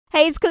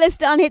Hey, it's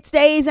Callista on Hitz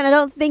Days, and I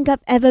don't think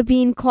I've ever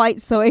been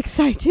quite so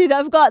excited.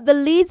 I've got the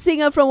lead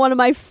singer from one of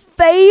my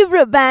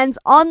favourite bands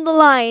on the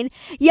line.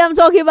 Yeah, I'm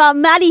talking about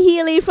Maddie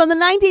Healy from the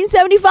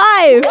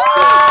 1975.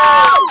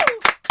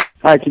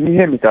 Hi, can you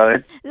hear me,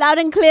 darling? Loud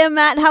and clear,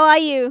 Matt. How are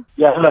you?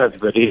 Yeah, hello,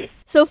 everybody.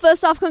 So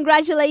first off,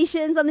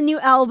 congratulations on the new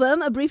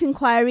album, A Brief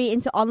Inquiry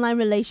into Online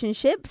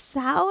Relationships.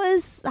 How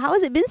has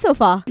it been so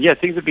far? Yeah,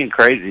 things have been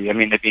crazy. I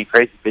mean, they've been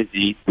crazy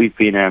busy. We've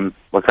been,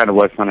 we're kind of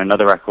working on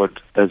another record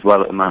as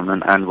well at the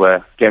moment, and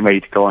we're getting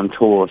ready to go on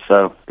tour,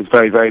 so it's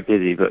very, very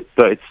busy, but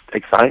it's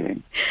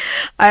exciting.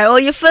 All right, well,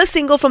 your first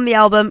single from the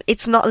album,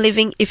 It's Not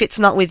Living If It's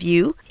Not With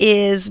You,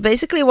 is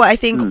basically what I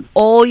think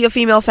all your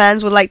female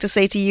fans would like to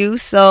say to you,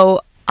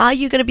 so are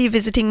you going to be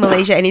visiting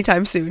Malaysia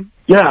anytime soon?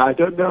 Yeah, I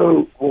don't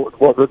know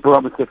what the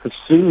barometer for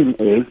soon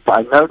is, but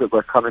I know that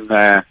we're coming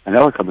there. I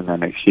know we're coming there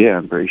next year,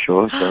 I'm pretty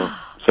sure.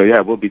 So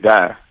yeah, we'll be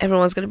there.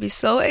 Everyone's going to be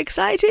so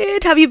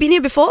excited. Have you been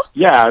here before?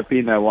 Yeah, I've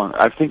been there once.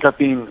 I think I've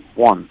been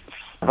once.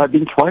 Have I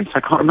been twice? I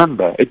can't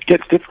remember. It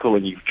gets difficult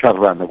when you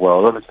travel around the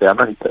world, honestly. I'm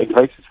only in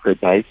places for a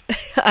day.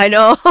 I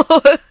know.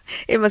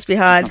 It must be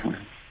hard.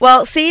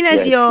 Well, seeing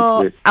as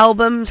your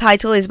album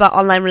title is about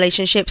online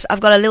relationships, I've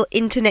got a little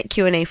internet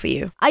Q&A for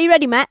you. Are you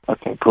ready, Matt?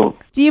 Okay, cool.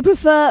 Do you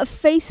prefer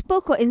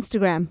Facebook or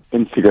Instagram?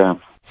 Instagram.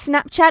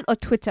 Snapchat or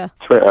Twitter?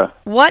 Twitter.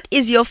 What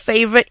is your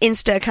favourite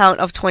Insta account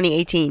of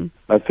 2018?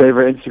 My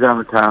favourite Instagram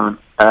account?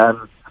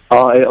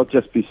 It'll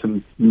just be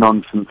some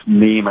nonsense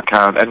meme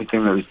account.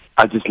 Anything that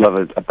I just love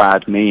a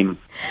bad meme.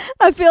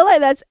 I feel like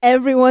that's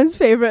everyone's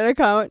favourite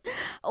account.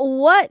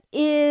 What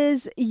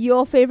is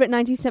your favourite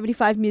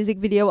 1975 music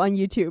video on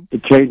YouTube?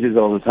 It changes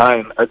all the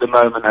time. At the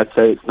moment, I'd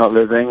say It's Not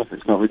Living if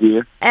it's not with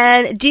you.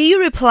 And do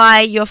you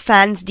reply your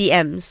fans'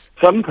 DMs?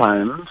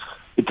 Sometimes.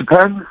 It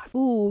depends.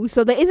 Ooh,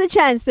 so there is a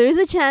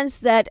chance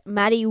that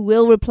Maddie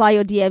will reply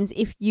your DMs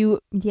if you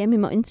DM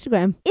him on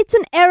Instagram. It's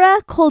an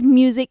era called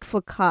Music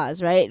for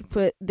Cars, right?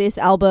 For this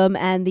album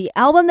and the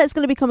album that's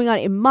going to be coming out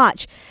in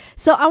March.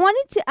 So I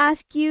wanted to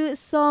ask you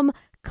some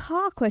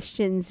car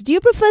questions. Do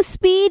you prefer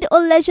speed or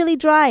leisurely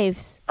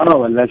drives?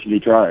 Oh, a leisurely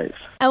drive.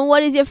 And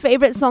what is your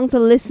favourite song to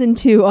listen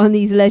to on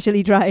these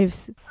leisurely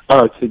drives?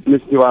 Oh, to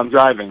listen to while I'm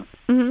driving.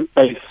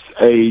 Space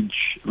Age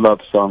Love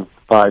Song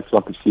by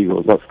Flock of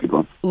Seagulls. That's a good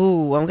one.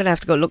 Ooh, I'm going to have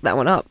to go look that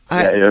one up.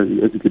 Yeah,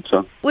 it's a good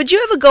song. Would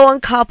you ever go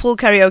on carpool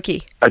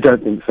karaoke? I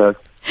don't think so.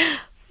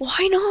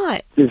 Why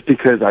not? It's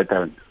because I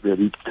don't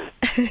really.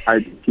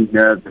 I'd be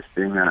nervous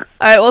doing that.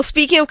 Alright, well,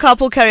 speaking of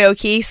carpool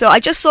karaoke, so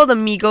I just saw the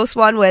Migos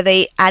one where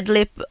they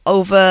ad-lib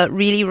over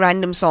really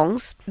random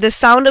songs. The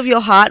Sound of Your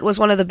Heart was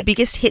one of the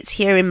biggest hits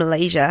here in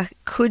Malaysia.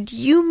 Could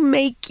you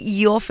make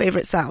your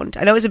favourite sound?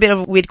 I know it's a bit of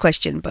a weird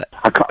question, but...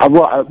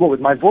 What, with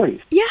my voice?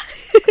 Yeah.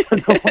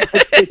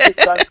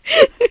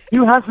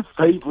 Who has a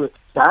favourite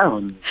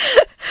sound?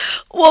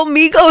 Well,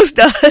 Migos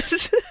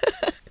does.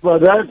 Well,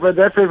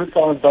 their favourite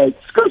song is like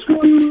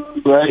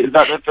right? Is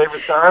that their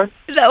favourite sound?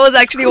 That was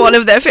actually one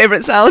of their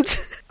favourite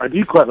sounds. I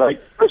do quite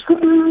like we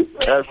use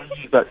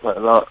that quite a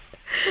lot.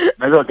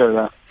 Maybe I'll go with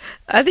that.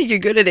 I think you're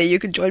good at it. You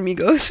could join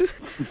Migos.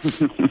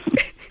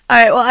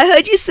 Alright, well, I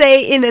heard you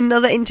say in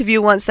another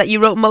interview once that you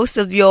wrote most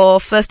of your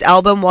first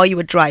album while you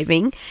were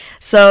driving.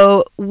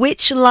 So,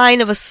 which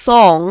line of a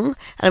song, and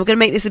I'm going to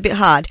make this a bit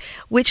hard,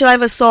 which line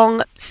of a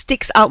song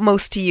sticks out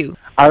most to you?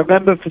 I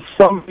remember, for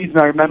some reason,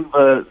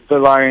 the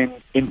line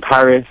in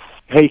Paris,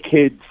 "Hey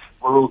kids,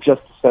 we're all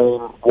just the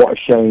same, what a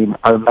shame."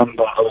 I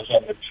remember I was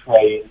on the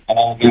train, and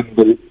I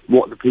remember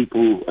what the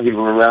people who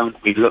were around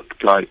me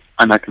looked like,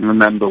 and I can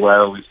remember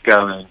where I was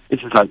going.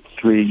 This is like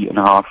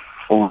 3.5,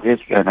 4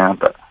 years ago now,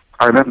 but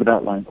I remember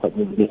that line quite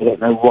vividly. I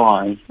don't know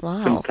why.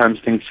 Wow. Sometimes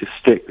things just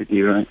stick with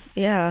you, right?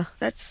 Yeah,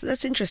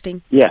 that's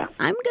interesting. Yeah.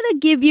 I'm going to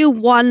give you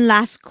one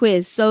last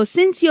quiz. So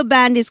since your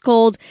band is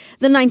called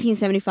the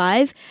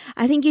 1975,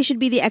 I think you should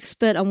be the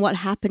expert on what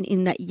happened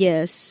in that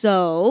year.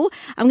 So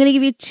I'm going to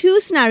give you 2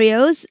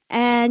 scenarios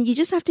and you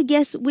just have to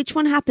guess which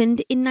one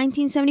happened in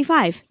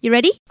 1975. You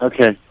ready?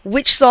 Okay.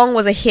 Which song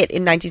was a hit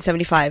in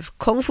 1975?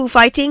 Kung Fu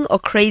Fighting or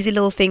Crazy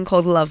Little Thing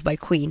Called Love by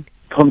Queen?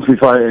 Kung Fu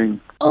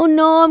Fighting. Oh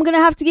no, I'm going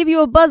to have to give you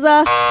a buzzer.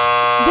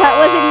 That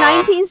was in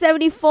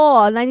 1974.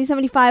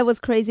 1975 was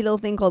Crazy Little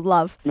Thing Called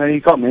Love. No, you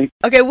got me.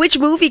 Okay, which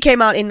movie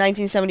came out in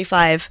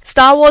 1975?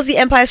 Star Wars The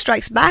Empire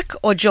Strikes Back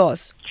or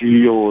Jaws?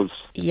 Jaws.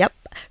 Yep.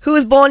 Who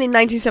was born in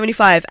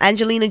 1975?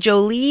 Angelina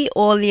Jolie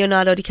or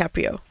Leonardo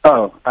DiCaprio?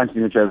 Oh,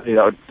 Angelina Jolie.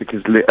 That was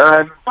because...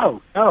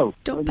 no.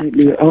 Don't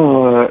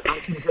Angelina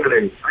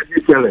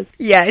Jolie.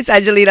 Yeah, it's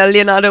Angelina.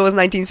 Leonardo was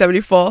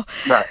 1974.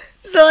 Right.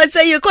 So I'd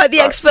say you're quite the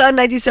expert on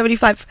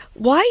 1975.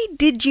 Why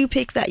did you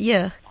pick that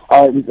year?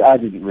 I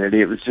didn't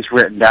really. It was just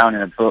written down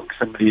in a book.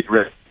 Somebody had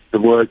written the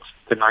words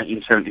to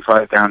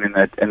 1975 down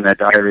in their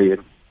diary,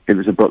 and it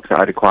was a book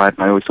that I'd acquired,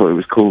 and I always thought it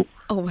was cool.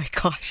 Oh my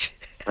gosh.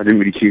 I didn't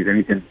really choose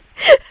anything.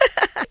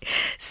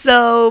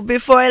 So,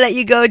 before I let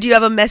you go, do you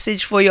have a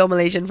message for your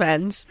Malaysian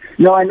fans?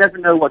 No, I never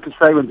know what to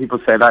say when people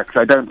say that,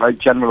 because I don't like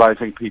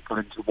generalising people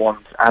into one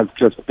as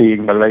just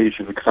being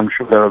Malaysian, because I'm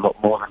sure they're a lot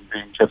more than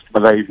being just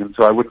Malaysian,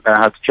 so I wouldn't know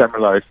how to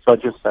generalise. So I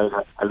just say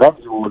that I love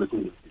you all as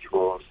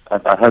individuals,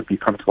 I hope you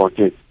come to our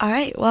gig. All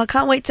right. Well, I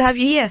can't wait to have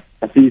you here.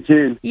 I'll see you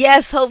soon.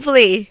 Yes,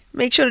 hopefully.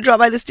 Make sure to drop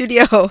by the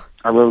studio.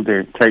 I will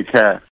do. Take care.